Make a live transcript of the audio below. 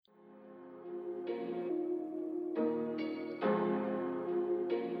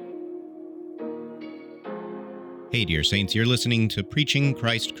Hey, dear saints, you're listening to Preaching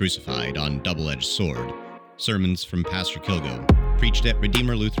Christ Crucified on Double-Edged Sword, sermons from Pastor Kilgo, preached at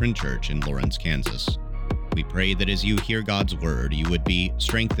Redeemer Lutheran Church in Lawrence, Kansas. We pray that as you hear God's word, you would be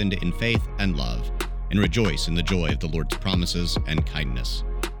strengthened in faith and love, and rejoice in the joy of the Lord's promises and kindness.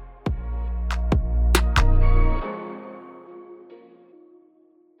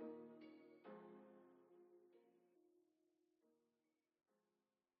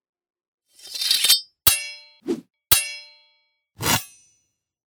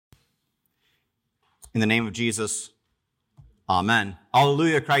 In the name of Jesus, amen.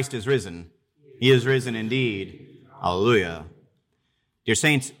 Alleluia, Christ is risen. He is risen indeed. Alleluia. Dear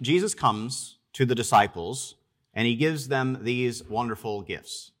saints, Jesus comes to the disciples and he gives them these wonderful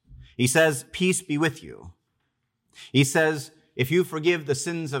gifts. He says, peace be with you. He says, if you forgive the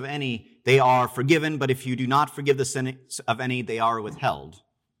sins of any, they are forgiven, but if you do not forgive the sins of any, they are withheld.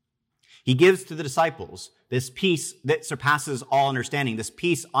 He gives to the disciples this peace that surpasses all understanding, this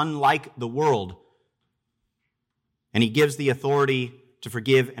peace unlike the world. And he gives the authority to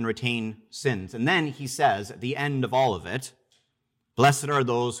forgive and retain sins. And then he says at the end of all of it, blessed are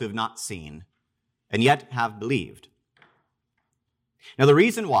those who have not seen and yet have believed. Now, the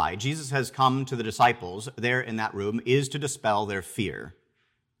reason why Jesus has come to the disciples there in that room is to dispel their fear.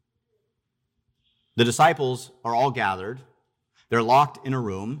 The disciples are all gathered. They're locked in a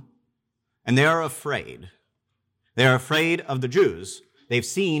room, and they are afraid. They're afraid of the Jews. They've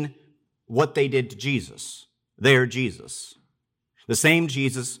seen what they did to Jesus. Their Jesus. The same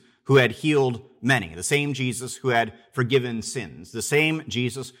Jesus who had healed many. The same Jesus who had forgiven sins. The same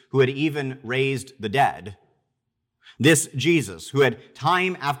Jesus who had even raised the dead. This Jesus who had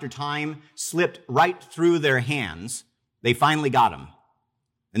time after time slipped right through their hands. They finally got him.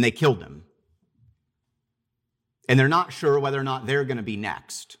 And they killed him. And they're not sure whether or not they're going to be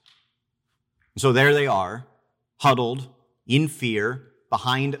next. So there they are, huddled in fear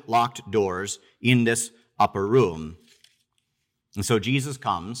behind locked doors in this upper room. And so Jesus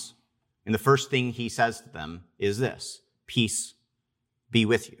comes, and the first thing he says to them is this, peace be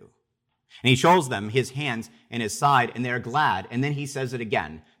with you. And he shows them his hands and his side, and they're glad. And then he says it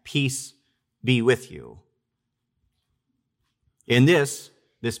again, peace be with you. In this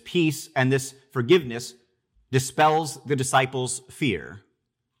peace and this forgiveness dispels the disciples' fear.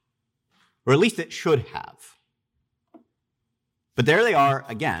 Or at least it should have. But there they are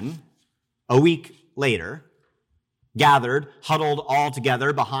again, a week later, gathered, huddled all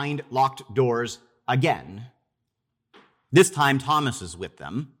together behind locked doors again. This time, Thomas is with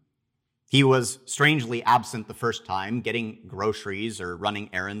them. He was strangely absent the first time, getting groceries or running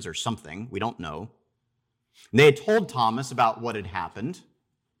errands or something. We don't know. They had told Thomas about what had happened,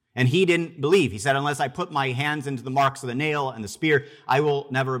 and he didn't believe. He said, unless I put my hands into the marks of the nail and the spear, I will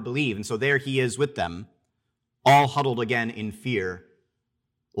never believe. And so there he is with them, all huddled again in fear,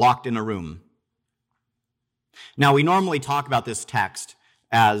 locked in a room. Now, we normally talk about this text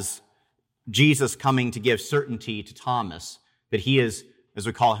as Jesus coming to give certainty to Thomas that he is, as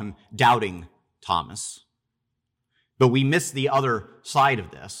we call him, doubting Thomas. But we miss the other side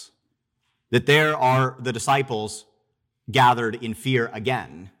of this, that there are the disciples gathered in fear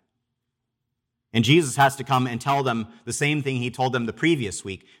again. And Jesus has to come and tell them the same thing he told them the previous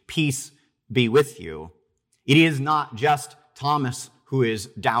week, peace be with you. It is not just Thomas who is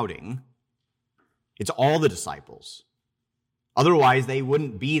doubting. It's all the disciples. Otherwise, they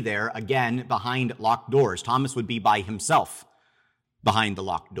wouldn't be there again behind locked doors. Thomas would be by himself behind the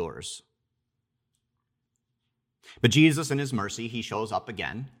locked doors. But Jesus, in his mercy, he shows up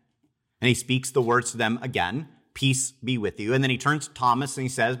again, and he speaks the words to them again, peace be with you. And then he turns to Thomas and he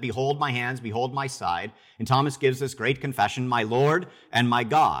says, behold my hands, behold my side. And Thomas gives this great confession, my Lord and my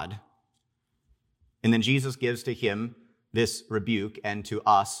God. And then Jesus gives to him this rebuke and to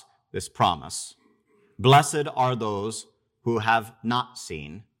us this promise. Blessed are those who have not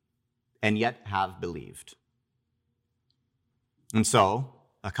seen and yet have believed. And so,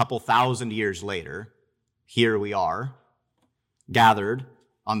 a couple thousand years later, here we are, gathered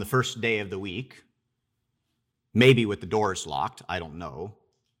on the first day of the week, maybe with the doors locked, I don't know.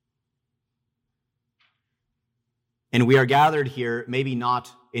 And we are gathered here, maybe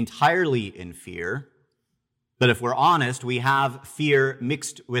not entirely in fear, but if we're honest, we have fear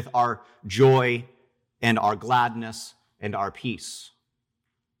mixed with our joy and our gladness and our peace.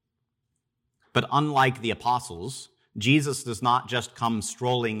 But unlike the apostles, Jesus does not just come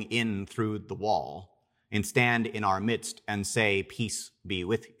strolling in through the wall and stand in our midst and say, peace be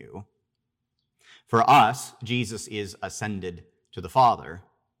with you. For us, Jesus is ascended to the Father.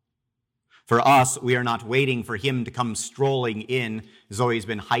 For us, we are not waiting for him to come strolling in as though he's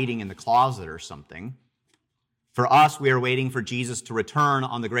been hiding in the closet or something. For us, we are waiting for Jesus to return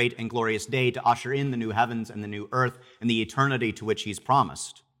on the great and glorious day to usher in the new heavens and the new earth and the eternity to which he's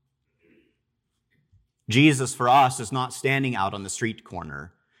promised. Jesus, for us, is not standing out on the street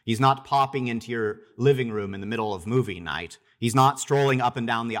corner. He's not popping into your living room in the middle of movie night. He's not strolling up and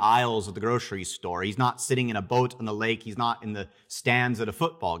down the aisles of the grocery store. He's not sitting in a boat on the lake. He's not in the stands at a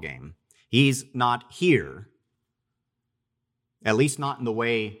football game. He's not here, at least not in the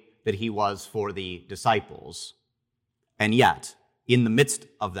way that he was for the disciples. And yet, in the midst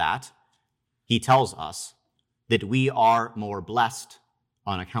of that, he tells us that we are more blessed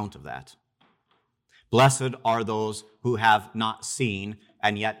on account of that. Blessed are those who have not seen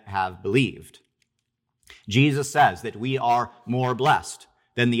and yet have believed. Jesus says that we are more blessed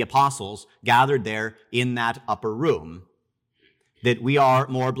than the apostles gathered there in that upper room, that we are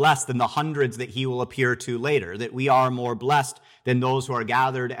more blessed than the hundreds that he will appear to later, that we are more blessed than those who are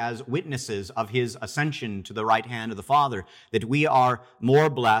gathered as witnesses of his ascension to the right hand of the Father, that we are more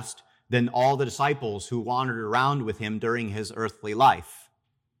blessed than all the disciples who wandered around with him during his earthly life.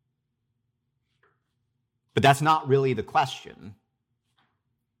 But that's not really the question.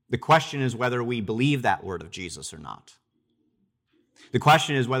 The question is whether we believe that word of Jesus or not. The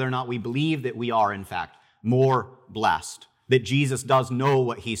question is whether or not we believe that we are, in fact, more blessed, that Jesus does know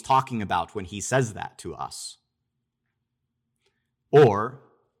what he's talking about when he says that to us. Or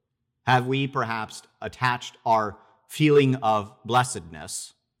have we perhaps attached our feeling of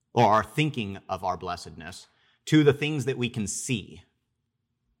blessedness or our thinking of our blessedness to the things that we can see?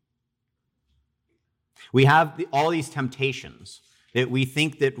 We have all these temptations that we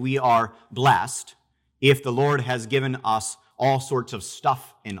think that we are blessed if the Lord has given us all sorts of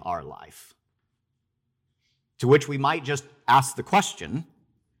stuff in our life. To which we might just ask the question,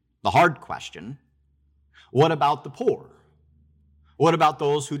 the hard question, what about the poor? What about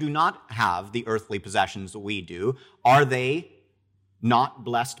those who do not have the earthly possessions that we do? Are they not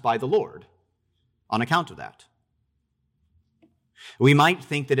blessed by the Lord on account of that? We might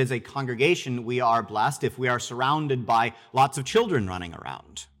think that as a congregation we are blessed if we are surrounded by lots of children running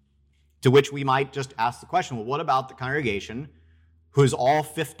around. To which we might just ask the question, well, what about the congregation who's all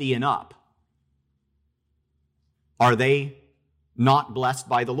 50 and up? Are they not blessed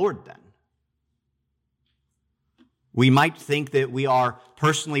by the Lord then? We might think that we are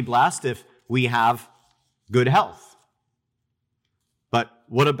personally blessed if we have good health. But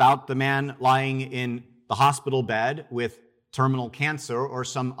what about the man lying in the hospital bed with terminal cancer or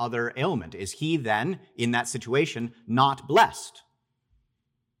some other ailment? Is he then, in that situation, not blessed?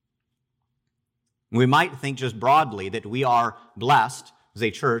 We might think just broadly that we are blessed as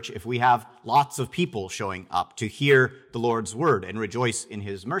a church if we have lots of people showing up to hear the Lord's word and rejoice in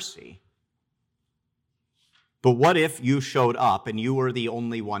his mercy. But what if you showed up and you were the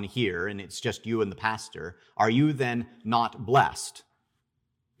only one here and it's just you and the pastor? Are you then not blessed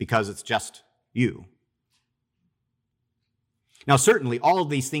because it's just you? Now, certainly, all of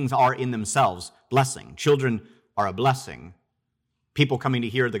these things are in themselves blessing. Children are a blessing. People coming to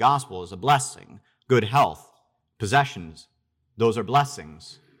hear the gospel is a blessing. Good health, possessions, those are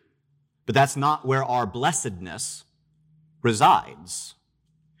blessings. But that's not where our blessedness resides.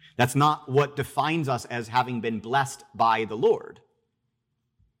 That's not what defines us as having been blessed by the Lord.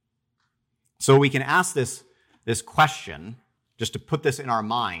 So we can ask this question, just to put this in our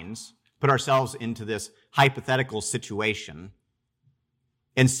minds, put ourselves into this hypothetical situation,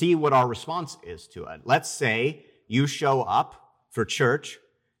 and see what our response is to it. Let's say you show up for church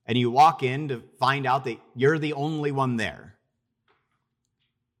and you walk in to find out that you're the only one there.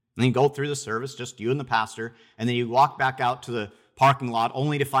 And you go through the service, just you and the pastor, and then you walk back out to the parking lot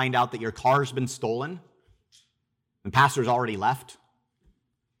only to find out that your car's been stolen. The pastor's already left.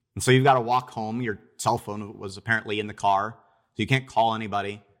 And so you've got to walk home. Your cell phone was apparently in the car, so you can't call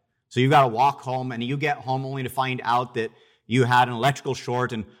anybody. So you've got to walk home, and you get home only to find out that you had an electrical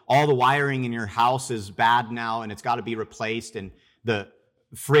short and all the wiring in your house is bad now and it's got to be replaced, and the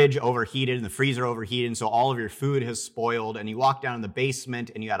fridge overheated and the freezer overheated, and so all of your food has spoiled, and you walk down in the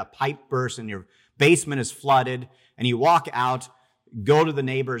basement and you had a pipe burst and your basement is flooded, and you walk out, go to the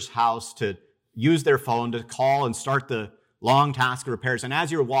neighbor's house to use their phone to call and start the long task of repairs. And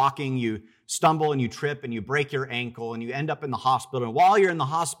as you're walking, you stumble and you trip and you break your ankle and you end up in the hospital. And while you're in the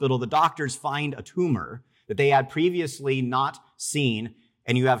hospital, the doctors find a tumor that they had previously not seen,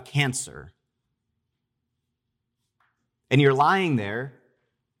 and you have cancer. And you're lying there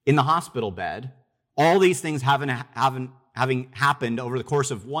in the hospital bed, all these things having happened over the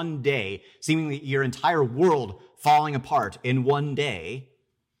course of one day, seemingly your entire world falling apart in one day.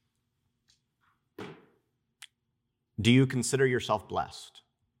 Do you consider yourself blessed?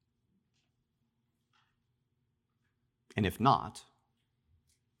 And if not,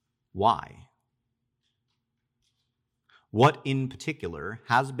 why? What in particular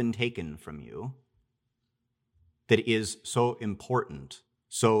has been taken from you that is so important,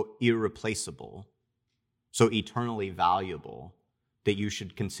 so irreplaceable, so eternally valuable that you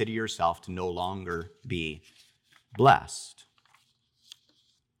should consider yourself to no longer be blessed?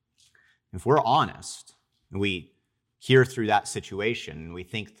 If we're honest, and we hear through that situation, and we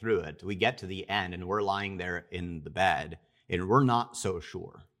think through it, we get to the end, and we're lying there in the bed, and we're not so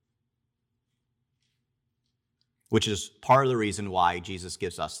sure. Which is part of the reason why Jesus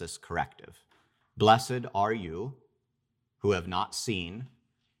gives us this corrective. Blessed are you who have not seen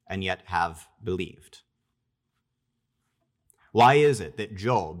and yet have believed. Why is it that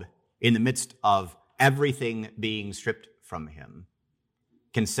Job, in the midst of everything being stripped from him,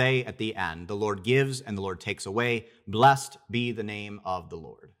 can say at the end, the Lord gives and the Lord takes away, blessed be the name of the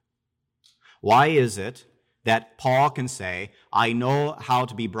Lord? Why is it that Paul can say, I know how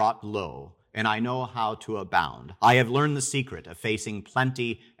to be brought low, and I know how to abound. I have learned the secret of facing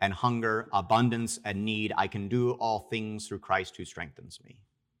plenty and hunger, abundance and need. I can do all things through Christ who strengthens me.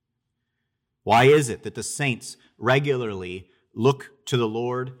 Why is it that the saints regularly look to the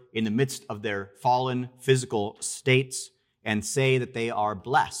Lord in the midst of their fallen physical states and say that they are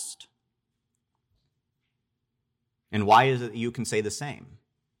blessed? And why is it that you can say the same?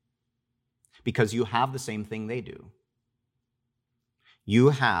 Because you have the same thing they do. You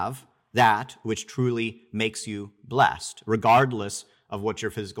have that which truly makes you blessed, regardless of what your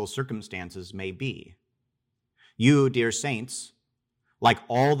physical circumstances may be. You, dear saints, like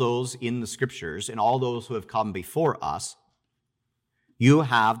all those in the Scriptures and all those who have come before us, you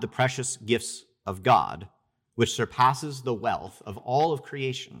have the precious gifts of God, which surpasses the wealth of all of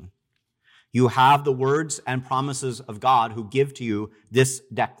creation. You have the words and promises of God who give to you this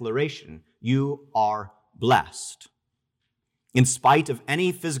declaration: you are blessed, in spite of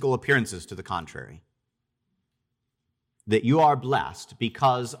any physical appearances to the contrary. That you are blessed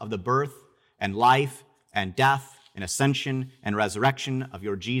because of the birth and life and death and ascension and resurrection of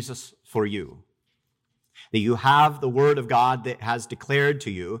your Jesus for you. That you have the word of God that has declared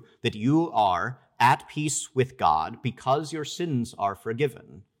to you that you are at peace with God because your sins are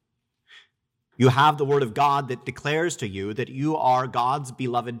forgiven. You have the word of God that declares to you that you are God's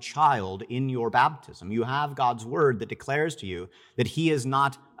beloved child in your baptism. You have God's word that declares to you that he is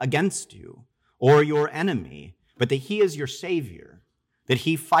not against you or your enemy, but that he is your Savior, that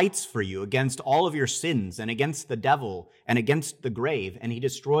he fights for you against all of your sins and against the devil and against the grave, and he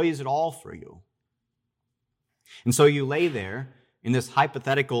destroys it all for you. And so you lay there in this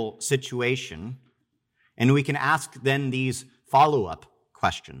hypothetical situation, and we can ask then these follow-up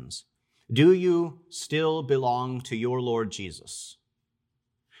questions. Do you still belong to your Lord Jesus?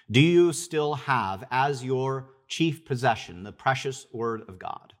 Do you still have as your chief possession the precious word of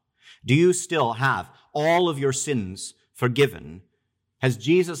God? Do you still have all of your sins forgiven? Has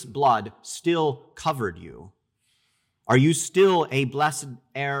Jesus' blood still covered you? Are you still a blessed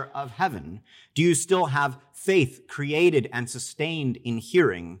heir of heaven? Do you still have faith created and sustained in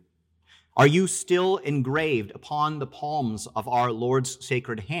hearing? Are you still engraved upon the palms of our Lord's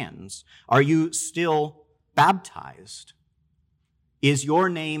sacred hands? Are you still baptized? Is your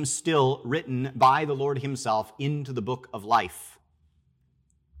name still written by the Lord himself into the book of life?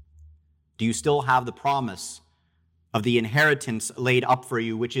 Do you still have the promise of the inheritance laid up for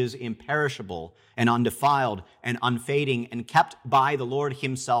you, which is imperishable and undefiled and unfading and kept by the Lord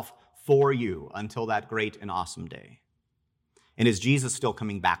himself for you until that great and awesome day? And is Jesus still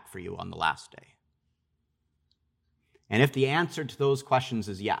coming back for you on the last day? And if the answer to those questions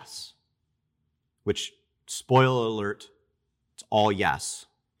is yes, which, spoiler alert, it's all yes,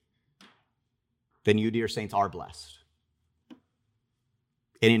 then you, dear saints, are blessed.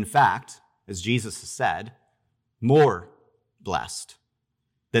 And in fact, as Jesus has said, more blessed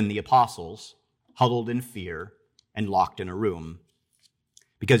than the apostles huddled in fear and locked in a room,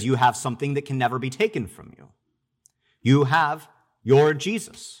 because you have something that can never be taken from you. You have your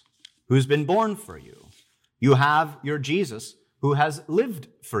Jesus, who's been born for you. You have your Jesus, who has lived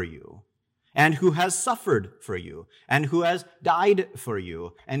for you, and who has suffered for you, and who has died for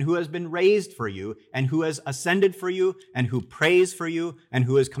you, and who has been raised for you, and who has ascended for you, and who prays for you, and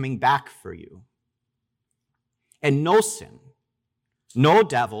who is coming back for you. And no sin, no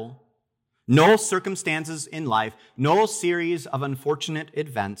devil, no circumstances in life, no series of unfortunate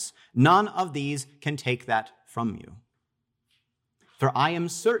events, none of these can take that from you. For I am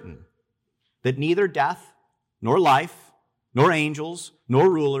certain that neither death, nor life, nor angels, nor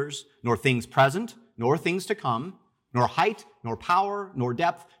rulers, nor things present, nor things to come, Nor height, nor power, nor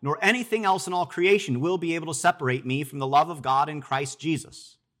depth, nor anything else in all creation will be able to separate me from the love of God in Christ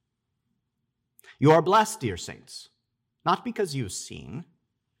Jesus. You are blessed, dear saints, not because you have seen,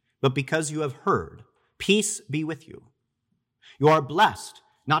 but because you have heard. Peace be with you. You are blessed,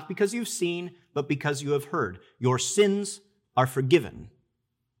 not because you've seen, but because you have heard. Your sins are forgiven.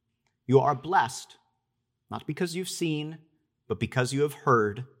 You are blessed, not because you've seen, but because you have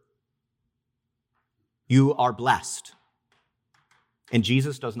heard. You are blessed. And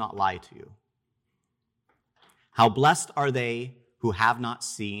Jesus does not lie to you. How blessed are they who have not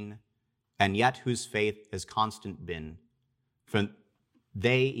seen, and yet whose faith has constant been, for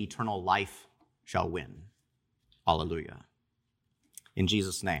they eternal life shall win. Alleluia. In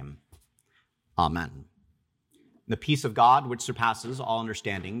Jesus' name, amen. The peace of God, which surpasses all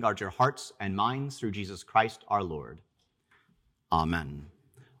understanding, guard your hearts and minds through Jesus Christ our Lord. Amen.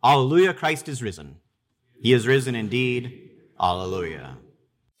 Alleluia, Christ is risen. He is risen indeed. Alleluia.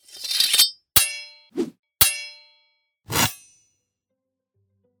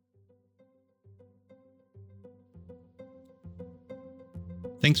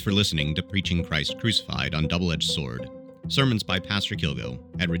 Thanks for listening to Preaching Christ Crucified on Double-Edged Sword, sermons by Pastor Kilgo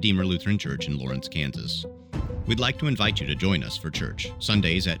at Redeemer Lutheran Church in Lawrence, Kansas. We'd like to invite you to join us for church,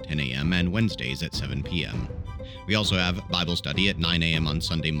 Sundays at 10 a.m. and Wednesdays at 7 p.m. We also have Bible study at 9 a.m. on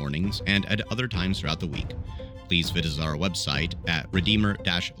Sunday mornings and at other times throughout the week. Please visit our website at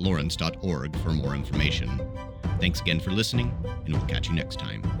redeemer-lawrence.org for more information. Thanks again for listening, and we'll catch you next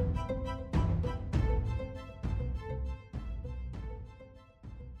time.